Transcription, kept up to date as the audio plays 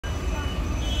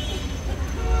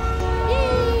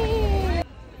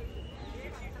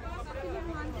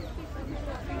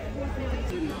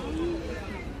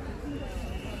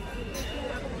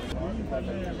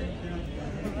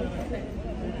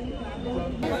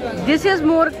This is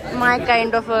more my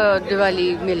kind of Diwali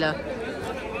मेला।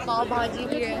 पाव भाजी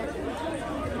भी है।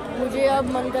 मुझे अब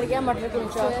मन कर गया मटर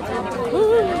कुलचा।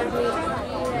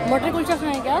 मटर कुलचा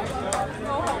खाएं क्या?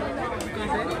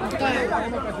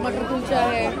 मटर कुलचा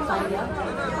है,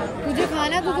 तुझे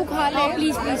खाना तो तू खा ले।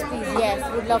 Please please please, yes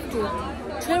would love to.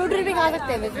 Chole bhature भी खा सकते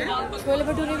हैं, वैसे छोले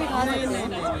भटूरे भी खा सकते हैं।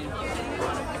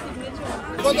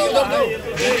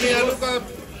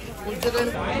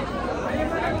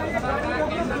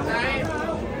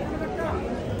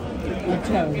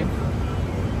 अच्छा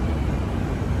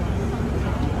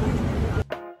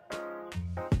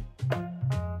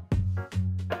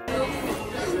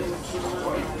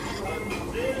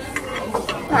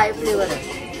फाइव फ्लेवर है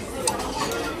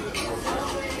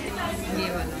ये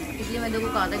वाला, इसलिए मैंने को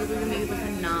कहा था कि तुझे मेरी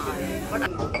पसंद ना आए।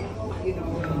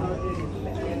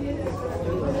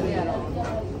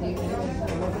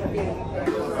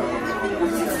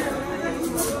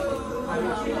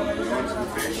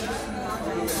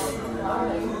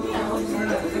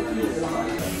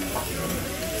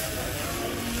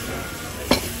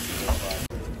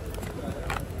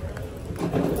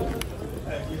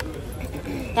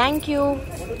 Thank you.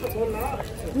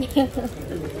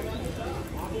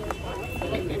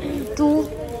 2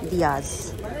 Diya's.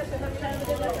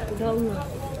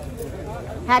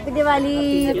 Happy Diwali.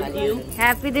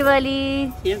 Happy Diwali.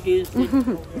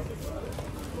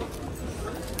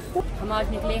 हम आज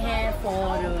निकले हैं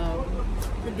फॉर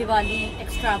दिवाली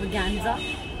एक्स्ट्रावेगेंजा।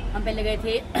 हम पहले गए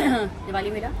थे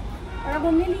दिवाली मेला और अब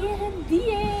हमने लिए हैं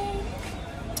दिए।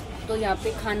 तो यहाँ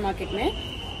पे खान मार्केट में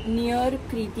नियर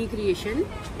कृति क्रिएशन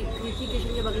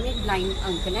के बगल में एक ब्लाइंड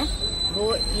अंकल है,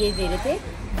 वो ये दे रहे थे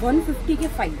 150 के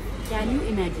 5। Can you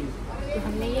imagine? तो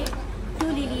हमने ये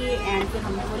क्यों ले लिए एंड फिर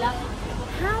हमने बोला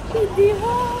हैप्पी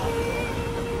दिवाली।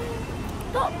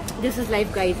 तो दिस इज लाइफ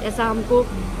गाइस, ऐसा हमको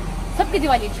सबकी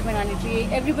दिवाली अच्छी बनानी चाहिए।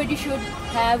 Everybody should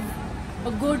have a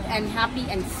good and happy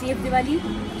and safe Diwali.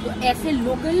 तो ऐसे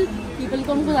लोकल पीपल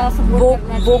को हमको ज़्यादा सपोर्ट करना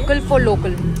चाहिए। Vocal for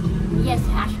local, yes,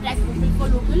 hashtag vocal for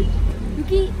local.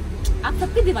 क्योंकि आप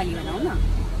सबकी दिवाली बनाओ ना,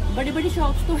 बड़े बड़े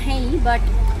शॉप्स तो हैं ही, but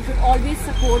you should always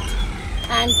support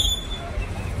and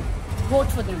vote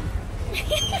for them.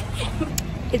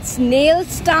 It's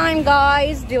nails time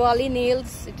guys, Diwali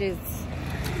nails it is.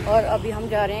 और अभी हम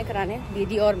जा रहे हैं कराने,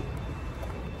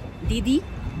 दीदी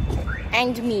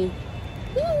and me.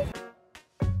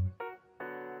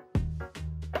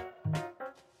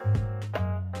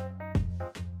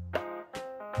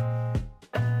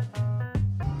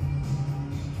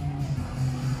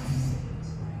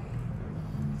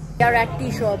 We are at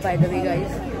tea shop by the way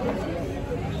guys.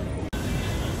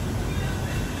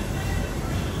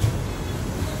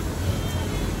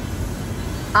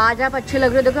 आज आप अच्छे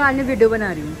लग रहे हो, देखो आज मैं वीडियो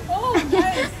बना रही हूँ।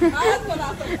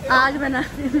 आज बना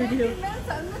रही हूँ वीडियो।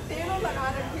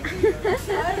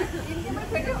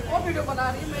 वीडियो बना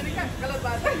रही हूँ, मेरी क्या गलत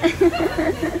बात है।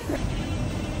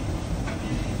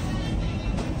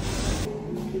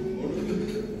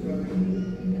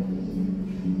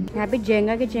 यहाँ पे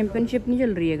जेंगा की चैंपियनशिप नहीं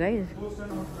चल रही है गाइस।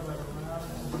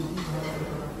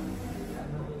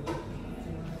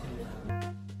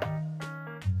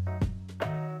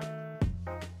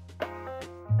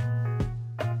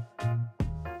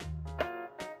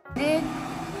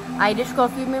 आयरिश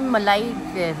कॉफी में मलाई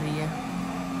दे रही है।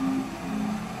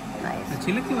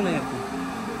 अच्छी लगती है मलाई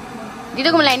आपको? जी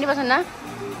तो मलाई नहीं पसंद ना?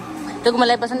 तो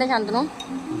मलाई पसंद है Shantanu?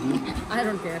 I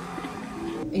don't care.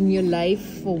 In your life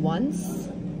for ones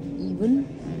even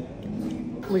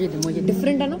मुझे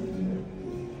डिफरेंट है ना।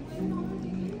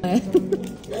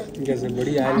 कैसे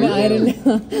बड़ी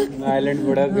आइलैंड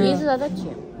बड़ा ये से ज्यादा अच्छी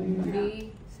है।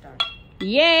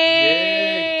 ये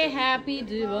हैप्पी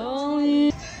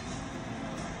दिवाली।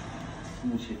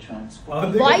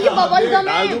 भाई ये बबल गम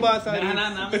है।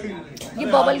 ये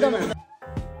बबल गम है।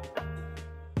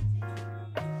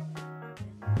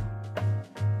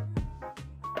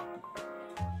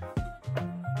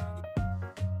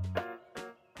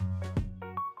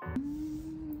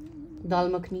 दाल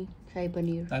मखनी, शाही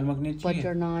पनीर,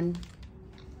 बटर नान,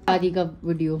 शादी का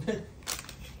वीडियो।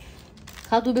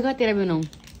 खा तू भी खा, तेरा भी बनाऊं।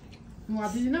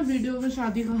 ना वीडियो में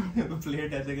शादी का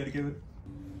प्लेट ऐसे करके।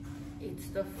 It's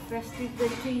the festive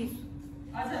veggies.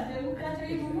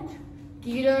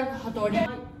 कीड़ा हथौड़ी आ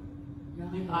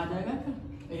जाएगा क्या?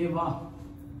 ए वाह,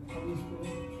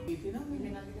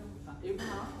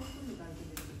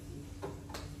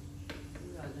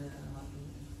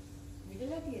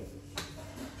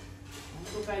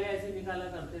 तो पहले ऐसे निकाला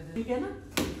करते थे, ठीक है ना?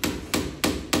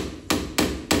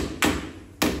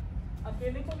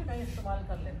 अकेले को भी कहीं इस्तेमाल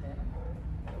कर लेते हैं ना।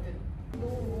 तो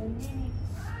होंगी नहीं,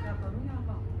 क्या करूँ यहाँ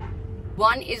का?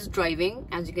 One is driving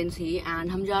as you can see,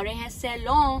 and हम जा रहे हैं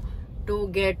सैलून टू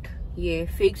गेट ये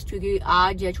फिक्स, क्योंकि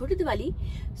आज है छोटी Diwali.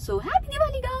 So happy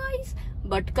Diwali guys.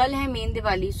 But कल है main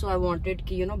Diwali, so I wanted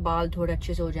कि बाल थोड़े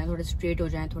अच्छे से हो जाएं, थोड़े स्ट्रेट हो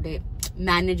जाएं, थोड़े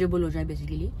मैनेजेबल हो जाएं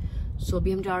बेसिकली. सो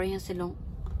अभी हम जा रहे हैं salon.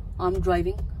 I am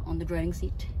driving on the driving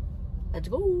seat. Let's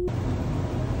go.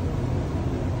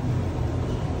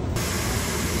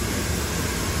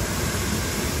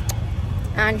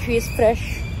 And she is fresh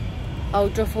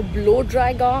out of a blow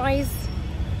dry guys.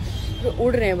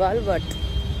 उड़ रहे हैं बाल, but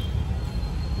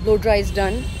blow dry is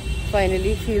done.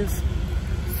 Finally feels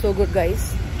so good guys.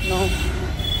 Now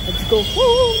let's go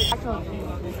home.